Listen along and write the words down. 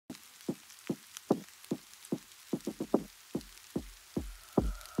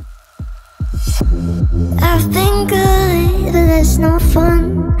I've been good, but that's no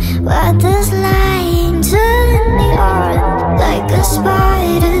fun. Why does lying turn me on? Like a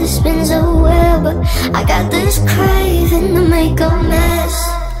spider spins a web, I got this craving to make a mess.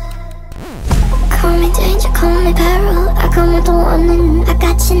 Call me danger, call me peril, I come with the warning. I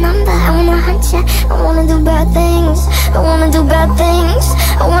got your number, I wanna hunt ya. I wanna do bad things, I wanna do bad things,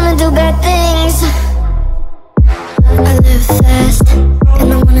 I wanna do bad things. I live fast,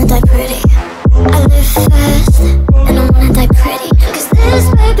 and I wanna die pretty. I live fast, and I wanna die pretty. Cause this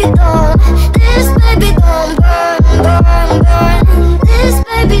baby don't burn, burn, burn. This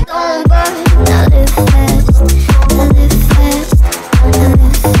baby don't burn. I live fast, I live fast, I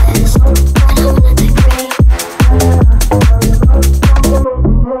live fast, and I wanna die pretty.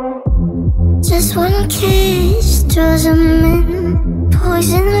 Just one kiss draws 'em in.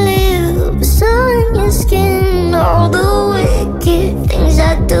 Poison lips on your skin. All the wicked things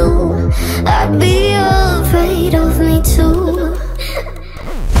I do, I'd be afraid of me too.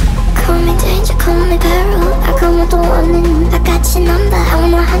 Call me danger, call me peril, I come with the warning. I got your number,